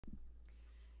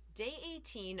day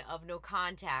 18 of no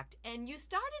contact, and you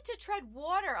started to tread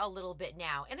water a little bit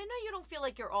now. And I know you don't feel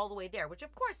like you're all the way there, which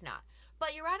of course not.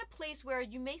 But you're at a place where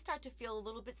you may start to feel a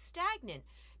little bit stagnant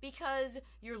because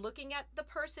you're looking at the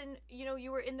person,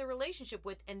 you were in the relationship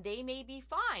with, and they may be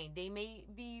fine. They may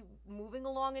be moving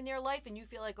along in their life, and you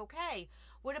feel like, okay,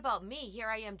 what about me? Here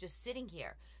I am just sitting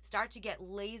here. Start to get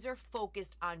laser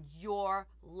focused on your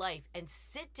life and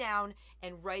sit down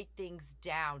and write things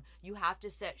down. You have to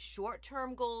set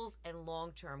short-term goals and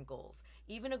long-term goals.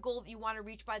 Even a goal that you want to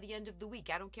reach by the end of the week.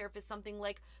 I don't care if it's something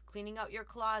like cleaning out your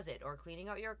closet or cleaning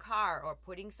out your car or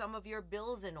putting some of your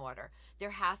bills in order. There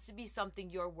has to be something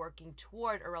you're working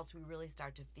toward, or else we really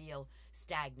start to feel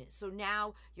stagnant. So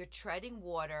now you're treading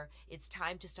water. It's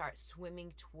time to start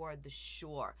swimming toward the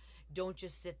shore. Don't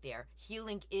just sit there.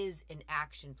 Healing is an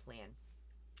action plan.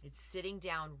 It's sitting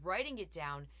down, writing it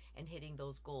down, and hitting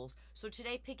those goals. So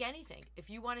today, pick anything. If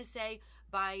you want to say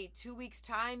by 2 weeks'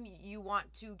 time, you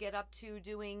want to get up to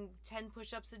doing 10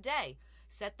 push-ups a day,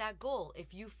 set that goal.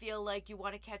 If you feel like you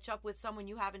want to catch up with someone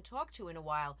you haven't talked to in a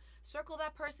while, circle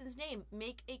that person's name,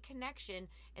 make a connection,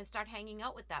 and start hanging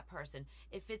out with that person.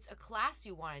 If it's a class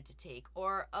you wanted to take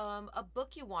or a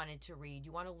book you wanted to read,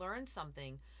 you want to learn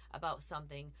something about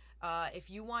something. If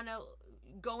you want to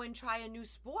go and try a new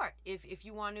sport, if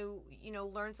you want to,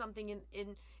 learn something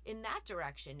in that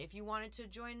direction, if you wanted to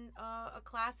join a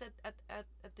class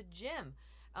at the gym,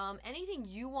 anything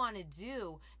you want to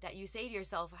do that you say to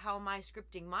yourself, how am I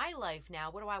scripting my life now?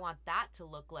 What do I want that to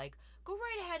look like? Go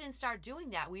right ahead and start doing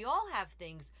that. We all have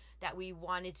things that we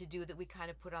wanted to do that we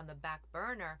kind of put on the back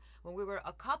burner when we were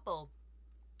a couple.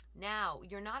 Now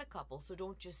you're not a couple, so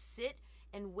don't just sit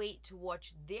and wait to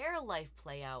watch their life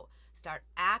play out. Start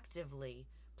actively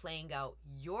playing out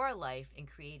your life and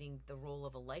creating the role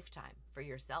of a lifetime for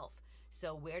yourself.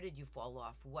 So where did you fall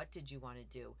off? What did you want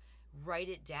to do? Write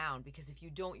it down, because if you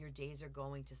don't, your days are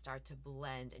going to start to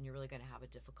blend and you're really going to have a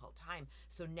difficult time.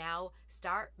 So now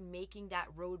start making that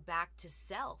road back to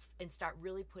self and start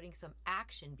really putting some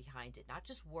action behind it. Not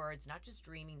just words, not just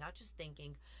dreaming, not just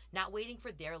thinking, not waiting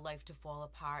for their life to fall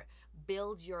apart.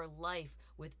 Build your life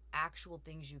with actual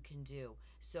things you can do.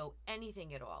 So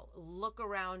anything at all. Look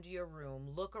around your room,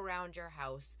 look around your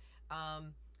house,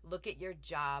 look at your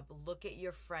job, look at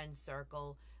your friend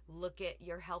circle, look at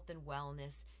your health and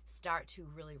wellness. Start to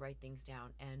really write things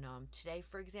down. And today,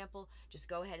 for example, just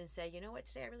go ahead and say, you know what,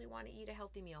 today I really want to eat a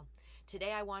healthy meal.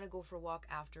 Today I want to go for a walk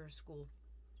after school,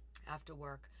 after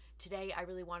work. Today I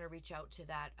really want to reach out to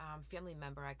that family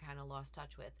member I kind of lost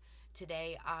touch with.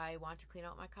 Today I want to clean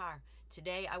out my car.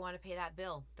 Today I want to pay that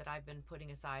bill that I've been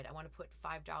putting aside. I want to put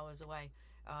 $5 away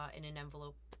in an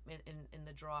envelope in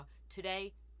the drawer.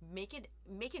 Today, make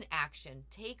an action.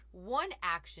 Take one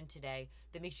action today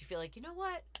that makes you feel like, you know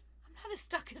what? I'm not as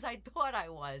stuck as I thought I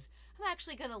was. I'm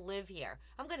actually going to live here.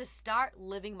 I'm going to start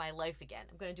living my life again.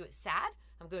 I'm going to do it sad.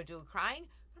 I'm going to do it crying.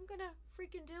 But I'm going to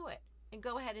freaking do it. And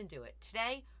go ahead and do it.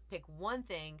 Today, pick one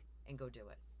thing and go do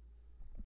it.